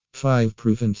5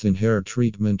 proven thin hair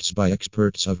treatments by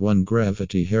experts of One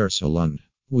Gravity Hair Salon.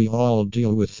 We all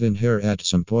deal with thin hair at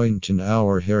some point in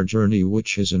our hair journey,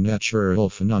 which is a natural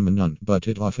phenomenon, but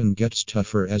it often gets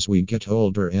tougher as we get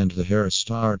older and the hair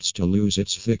starts to lose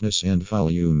its thickness and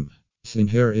volume. Thin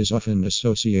hair is often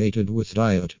associated with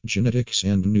diet, genetics,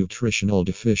 and nutritional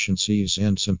deficiencies,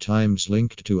 and sometimes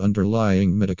linked to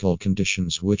underlying medical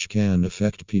conditions which can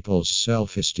affect people's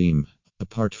self-esteem.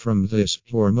 Apart from this,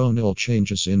 hormonal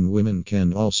changes in women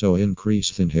can also increase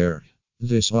thin hair.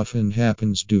 This often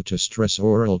happens due to stress,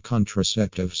 oral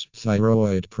contraceptives,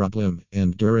 thyroid problem,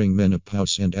 and during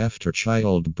menopause and after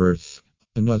childbirth.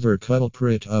 Another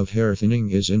culprit of hair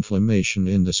thinning is inflammation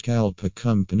in the scalp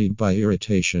accompanied by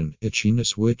irritation,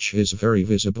 itchiness which is very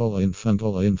visible in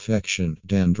fungal infection,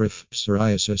 dandruff,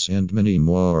 psoriasis, and many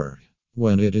more.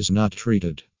 When it is not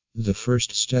treated, the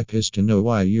first step is to know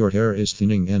why your hair is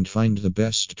thinning and find the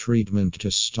best treatment to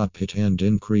stop it and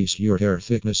increase your hair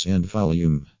thickness and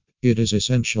volume. It is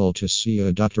essential to see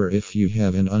a doctor if you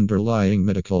have an underlying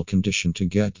medical condition to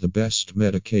get the best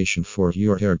medication for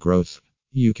your hair growth.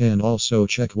 You can also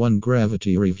check One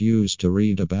Gravity reviews to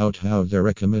read about how their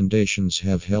recommendations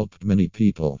have helped many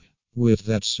people. With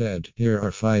that said, here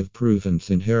are 5 proven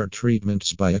thin hair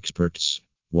treatments by experts.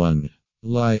 1.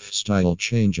 Lifestyle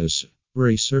changes.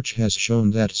 Research has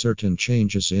shown that certain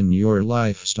changes in your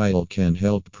lifestyle can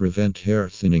help prevent hair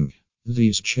thinning.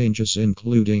 These changes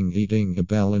including eating a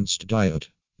balanced diet.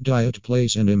 Diet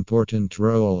plays an important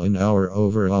role in our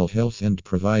overall health and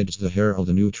provides the hair all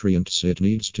the nutrients it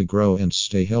needs to grow and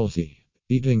stay healthy.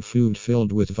 Eating food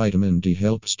filled with vitamin D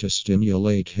helps to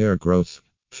stimulate hair growth.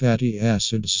 Fatty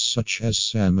acids such as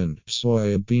salmon,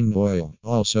 soybean oil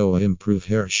also improve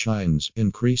hair shines,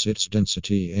 increase its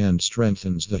density, and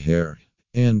strengthens the hair.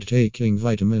 And taking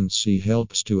vitamin C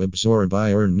helps to absorb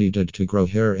iron needed to grow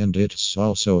hair, and it's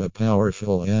also a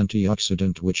powerful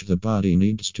antioxidant which the body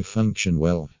needs to function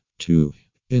well. 2.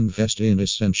 Invest in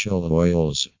essential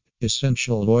oils.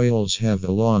 Essential oils have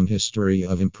a long history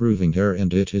of improving hair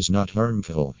and it is not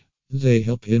harmful. They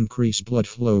help increase blood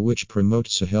flow which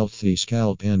promotes a healthy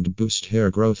scalp and boost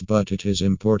hair growth, but it is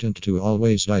important to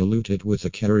always dilute it with a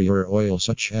carrier oil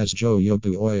such as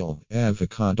jojoba oil,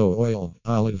 avocado oil,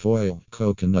 olive oil,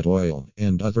 coconut oil,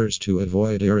 and others to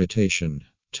avoid irritation.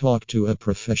 Talk to a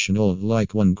professional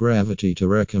like One Gravity to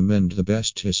recommend the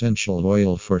best essential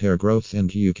oil for hair growth,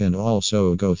 and you can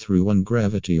also go through One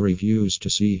Gravity reviews to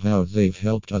see how they've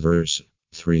helped others.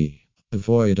 3.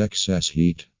 Avoid excess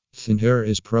heat. Thin hair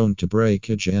is prone to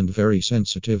breakage and very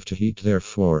sensitive to heat,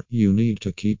 therefore, you need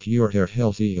to keep your hair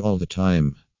healthy all the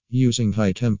time. Using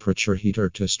high temperature heater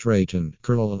to straighten,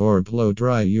 curl, or blow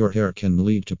dry your hair can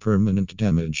lead to permanent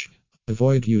damage.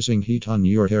 Avoid using heat on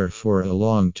your hair for a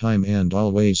long time and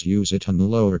always use it on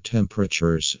lower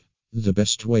temperatures. The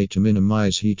best way to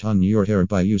minimize heat on your hair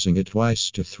by using it 2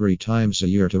 to 3 times a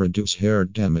year to reduce hair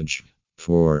damage.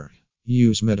 4.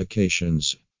 Use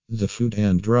medications. The Food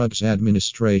and Drugs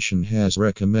Administration has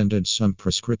recommended some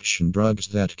prescription drugs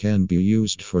that can be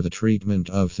used for the treatment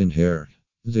of thin hair.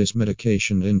 This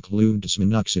medication includes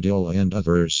minoxidil and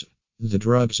others. The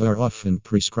drugs are often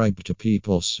prescribed to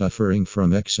people suffering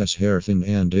from excess hair thin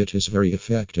and it is very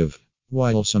effective.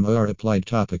 While some are applied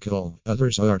topical,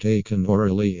 others are taken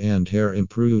orally and hair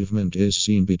improvement is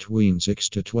seen between 6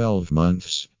 to 12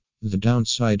 months. The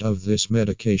downside of this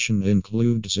medication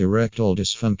includes erectile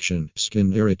dysfunction,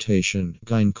 skin irritation,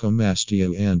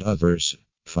 gynecomastia, and others.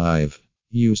 5.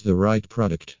 Use the right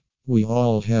product. We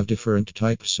all have different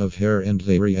types of hair and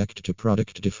they react to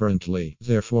product differently.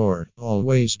 Therefore,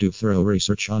 always do thorough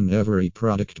research on every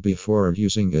product before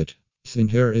using it. Thin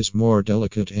hair is more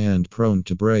delicate and prone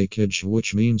to breakage,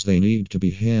 which means they need to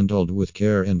be handled with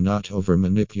care and not over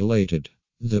manipulated.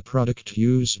 The product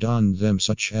used on them,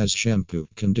 such as shampoo,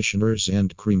 conditioners,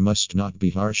 and cream, must not be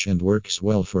harsh and works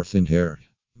well for thin hair.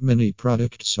 Many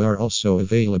products are also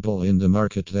available in the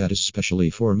market that is specially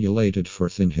formulated for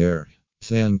thin hair.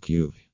 Thank you.